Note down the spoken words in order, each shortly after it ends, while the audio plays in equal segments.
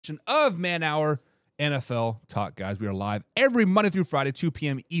Of Man Hour NFL Talk, guys. We are live every Monday through Friday, 2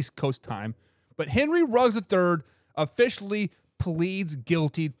 p.m. East Coast time. But Henry Ruggs III officially pleads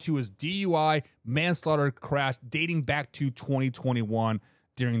guilty to his DUI manslaughter crash dating back to 2021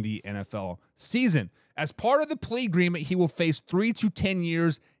 during the NFL season. As part of the plea agreement, he will face 3 to 10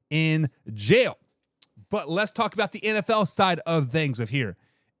 years in jail. But let's talk about the NFL side of things of here.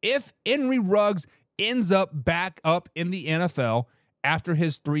 If Henry Ruggs ends up back up in the NFL after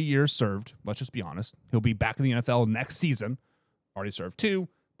his 3 years served, let's just be honest, he'll be back in the NFL next season. Already served 2,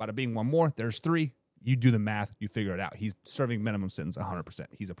 bada bing, 1 more. There's 3. You do the math, you figure it out. He's serving minimum sentence 100%.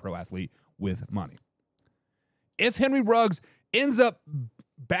 He's a pro athlete with money. If Henry Ruggs ends up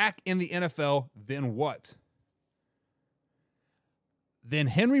back in the NFL, then what? Then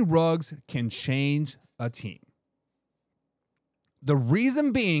Henry Ruggs can change a team. The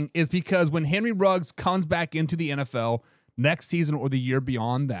reason being is because when Henry Ruggs comes back into the NFL next season or the year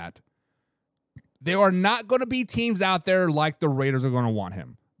beyond that, there are not going to be teams out there like the Raiders are going to want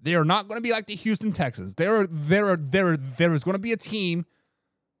him. They are not going to be like the Houston Texans. There is going to be a team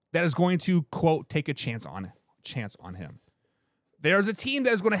that is going to, quote, take a chance on him. There's a team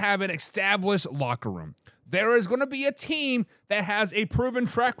that is going to have an established locker room. There is going to be a team that has a proven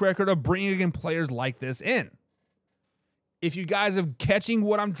track record of bringing in players like this in. If you guys are catching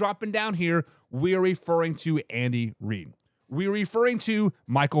what I'm dropping down here, we are referring to Andy Reid. We are referring to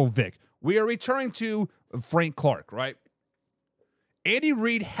Michael Vick. We are returning to Frank Clark, right? Andy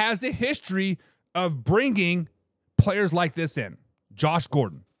Reid has a history of bringing players like this in. Josh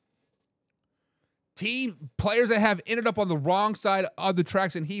Gordon. Team players that have ended up on the wrong side of the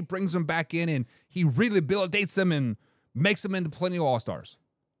tracks, and he brings them back in and he rehabilitates them and makes them into plenty of all-stars.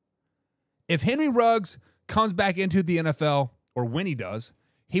 If Henry Ruggs comes back into the NFL, or when he does,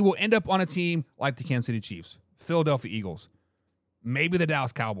 he will end up on a team like the Kansas City Chiefs, Philadelphia Eagles, maybe the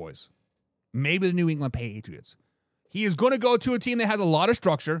Dallas Cowboys, maybe the New England Patriots. He is going to go to a team that has a lot of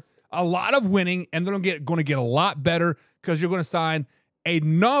structure, a lot of winning, and they're going to get a lot better because you're going to sign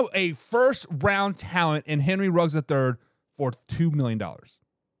a first-round talent in Henry Ruggs III for $2 million.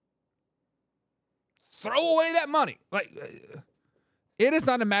 Throw away that money. It is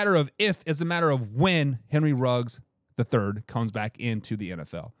not a matter of if, it's a matter of when Henry Ruggs III comes back into the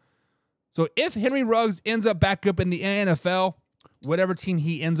NFL. So if Henry Ruggs ends up back up in the NFL, whatever team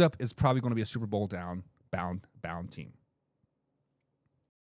he ends up is probably going to be a Super Bowl bound team.